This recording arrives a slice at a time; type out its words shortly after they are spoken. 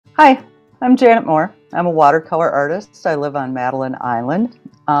Hi, I'm Janet Moore. I'm a watercolor artist. I live on Madeline Island.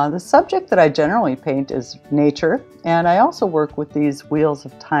 The subject that I generally paint is nature, and I also work with these wheels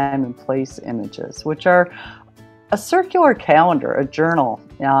of time and place images, which are a circular calendar, a journal.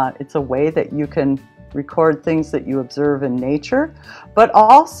 It's a way that you can record things that you observe in nature, but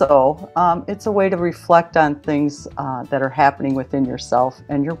also it's a way to reflect on things that are happening within yourself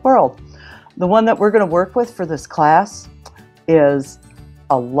and your world. The one that we're going to work with for this class is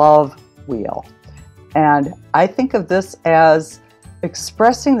a love wheel. And I think of this as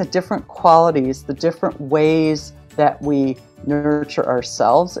expressing the different qualities, the different ways that we nurture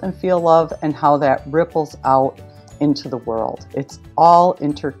ourselves and feel love, and how that ripples out into the world. It's all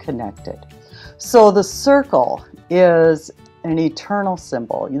interconnected. So the circle is an eternal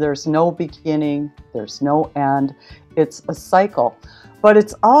symbol. There's no beginning, there's no end. It's a cycle. But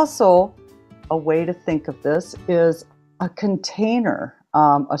it's also a way to think of this is a container,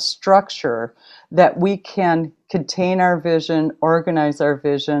 a structure that we can contain our vision, organize our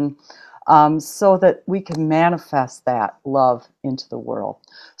vision, so that we can manifest that love into the world.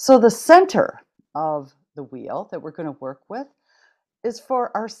 So the center of the wheel that we're going to work with is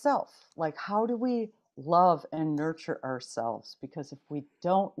for ourselves. Like, how do we love and nurture ourselves? Because if we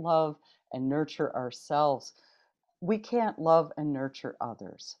don't love and nurture ourselves, we can't love and nurture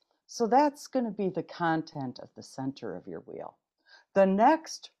others. So that's going to be the content of the center of your wheel. The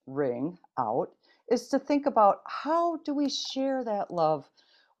next ring out is to think about, how do we share that love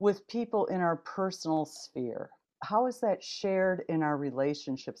with people in our personal sphere? How is that shared in our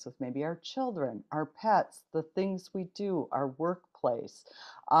relationships with maybe our children, our pets, the things we do, our workplace?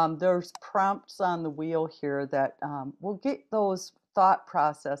 There's prompts on the wheel here that will get those thought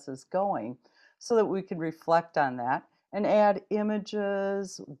processes going so that we can reflect on that and add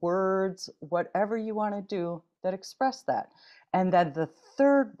images, words, whatever you want to do that express that. And then the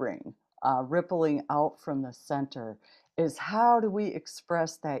third ring, rippling out from the center, is how do we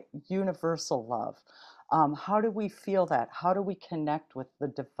express that universal love? How do we feel that? How do we connect with the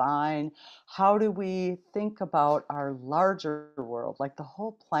divine? How do we think about our larger world, like the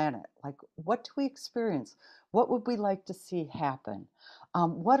whole planet? Like, what do we experience? What would we like to see happen?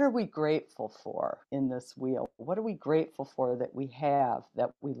 What are we grateful for in this wheel? What are we grateful for that we have,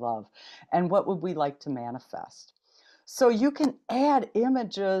 that we love? And what would we like to manifest? So you can add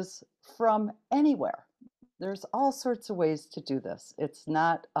images from anywhere. There's all sorts of ways to do this. It's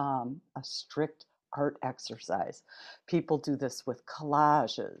not a strict art exercise. People do this with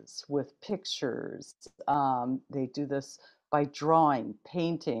collages, with pictures. They do this by drawing,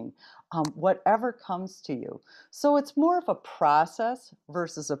 painting, whatever comes to you. So it's more of a process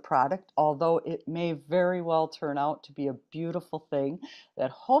versus a product, although it may very well turn out to be a beautiful thing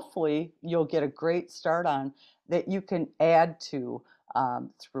that hopefully you'll get a great start on, that you can add to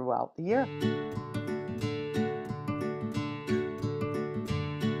throughout the year.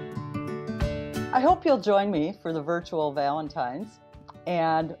 I hope you'll join me for the Virtual Valentines,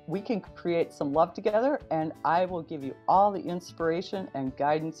 and we can create some love together, and I will give you all the inspiration and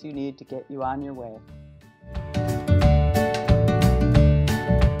guidance you need to get you on your way.